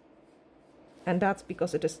 And that's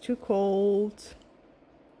because it is too cold.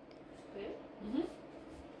 Mm-hmm.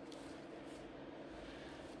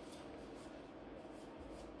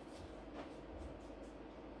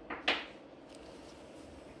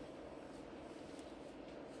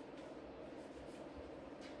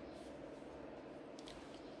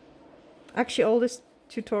 Actually, all this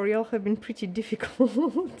tutorial have been pretty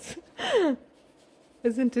difficult.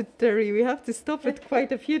 Isn't it, Terry? We have to stop it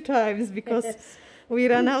quite a few times because Yes. we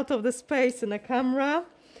ran out of the space in a camera,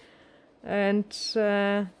 and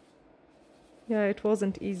yeah, it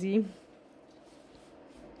wasn't easy.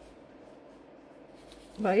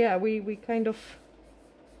 But yeah, we kind of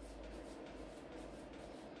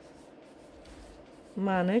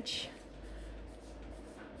manage.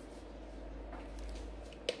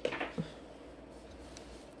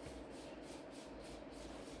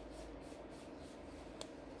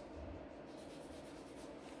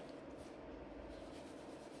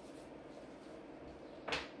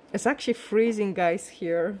 It's actually freezing, guys,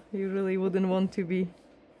 here. You really wouldn't want to be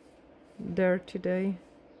there today.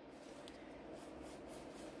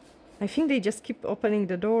 I think they just keep opening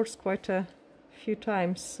the doors quite a few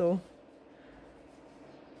times, so...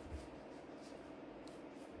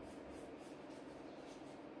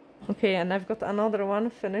 Okay, and I've got another one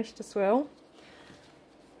finished as well.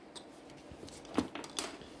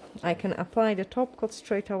 I can apply the top coat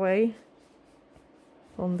straight away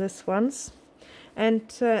on this ones. And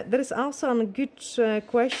there is also a good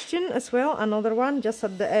question as well, another one just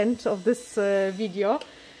at the end of this video.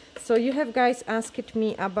 So you have guys asked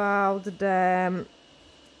me about the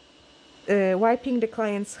wiping the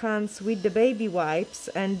client's hands with the baby wipes,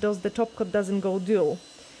 and does the top coat doesn't go dull.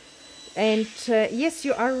 And yes,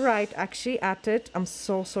 you are right actually at it. I'm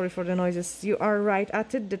so sorry for the noises. You are right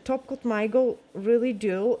at it. The top coat might go really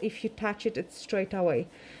dull if you touch it straight away.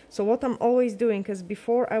 So what I'm always doing is,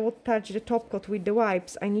 before I would touch the top coat with the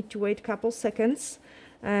wipes, I need to wait a couple seconds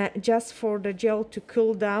just for the gel to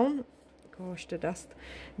cool down. Gosh, the dust.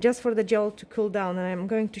 Just for the gel to cool down, and I'm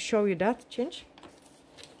going to show you that. Change.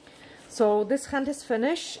 So this hand is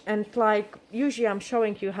finished, and like usually I'm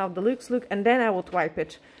showing you how the looks look, and then I would wipe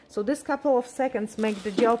it. So this couple of seconds make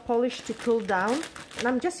the gel polish to cool down, and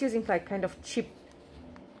I'm just using like kind of cheap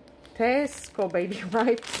Tesco baby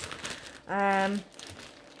wipes.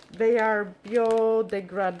 They are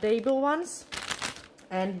biodegradable ones,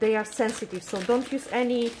 and they are sensitive, so don't use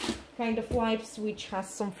any kind of wipes which has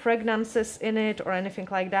some fragrances in it or anything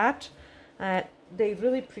like that. They're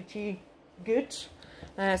really pretty good.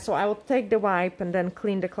 So I will take the wipe and then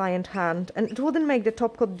clean the client hand, and it wouldn't make the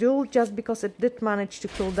top coat dull just because it did manage to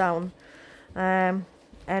cool down, and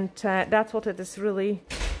that's what it is really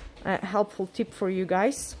helpful tip for you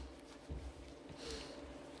guys.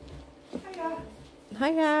 Hiya.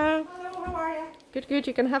 Hiya. Hello, how are you? Good, good.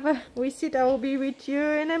 You can have a wee seat. I will be with you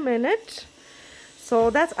in a minute. So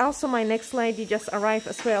that's also my next lady just arrived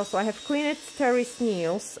as well. So I have cleaned Terry's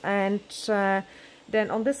nails, and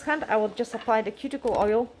then on this hand I will just apply the cuticle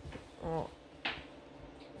oil.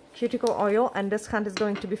 And this hand is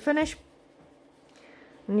going to be finished.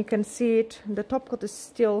 And you can see it, the top coat is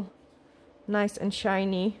still nice and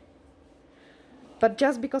shiny. But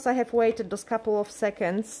just because I have waited those couple of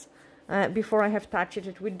seconds before I have touched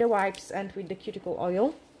it with the wipes and with the cuticle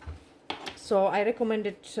oil. So I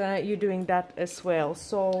recommended you doing that as well.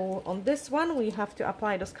 So on this one we have to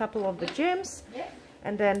apply those couple of the gems. Yeah.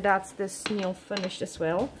 And then that's this nail finished as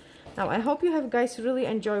well. Now I hope you have guys really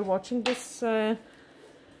enjoy watching this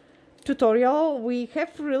tutorial. We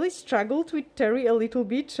have really struggled with Terry a little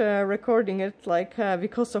bit recording it, like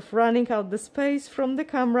because of running out the space from the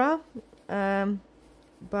camera, and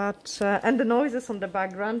the noises on the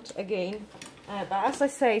background again. But as I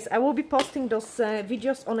say, I will be posting those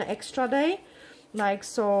videos on an extra day. Like,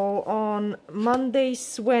 so on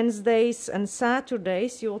Mondays, Wednesdays and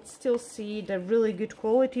Saturdays you'll still see the really good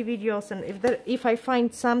quality videos, and if I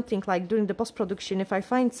find something like during the post-production, if I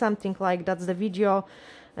find something like that's the video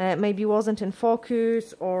maybe wasn't in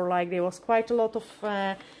focus, or like there was quite a lot of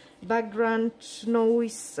background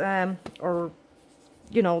noise, or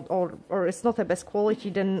you know, or it's not the best quality,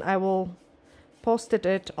 then I will post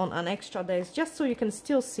it on an extra days, just so you can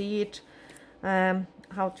still see it,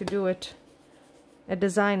 how to do it, a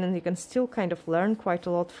design, and you can still kind of learn quite a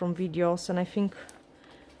lot from videos. And I think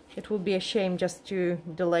it would be a shame just to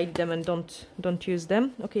delete them and don't use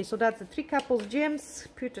them. Okay, so that's the 3 couples gems.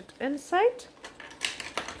 Put it inside,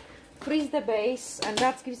 freeze the base, and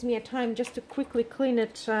that gives me a time just to quickly clean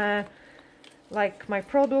it, like my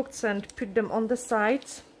products, and put them on the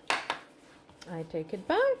sides. I take it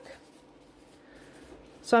back.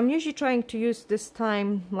 So I'm usually trying to use this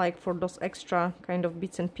time like for those extra kind of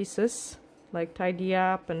bits and pieces, like tidy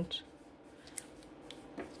up and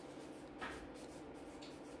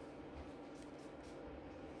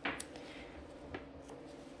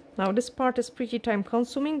now this part is pretty time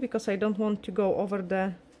consuming because I don't want to go over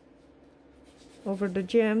the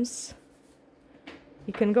gems.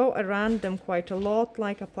 You can go around them quite a lot,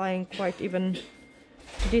 like applying quite even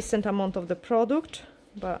decent amount of the product,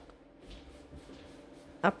 but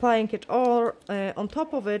applying it all on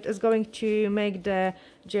top of it is going to make the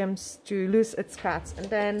gems to lose its cuts, and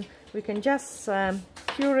then we can just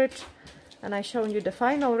cure it, and I show you the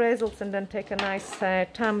final results and then take a nice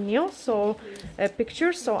thumbnail, so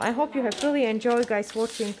picture. So I hope you have really enjoyed guys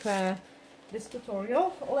watching this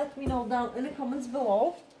tutorial. Let me know down in the comments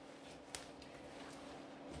below.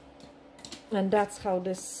 And that's how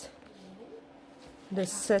this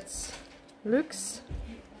set looks.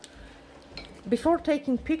 Before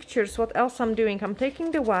taking pictures, what else I'm doing? I'm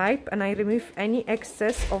taking the wipe and I remove any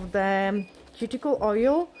excess of the cuticle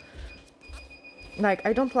oil. Like,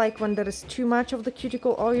 I don't like when there is too much of the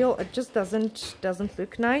cuticle oil. It just doesn't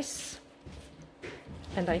look nice.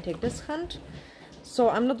 And I take this hand. So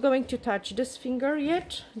I'm not going to touch this finger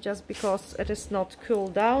yet, just because it is not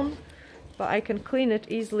cooled down. But I can clean it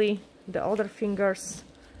easily, the other fingers,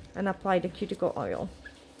 and apply the cuticle oil.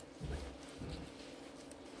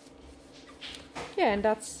 Yeah, and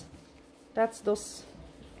that's those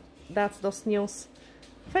nails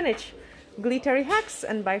finished. Glittery hacks,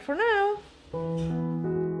 and bye for now.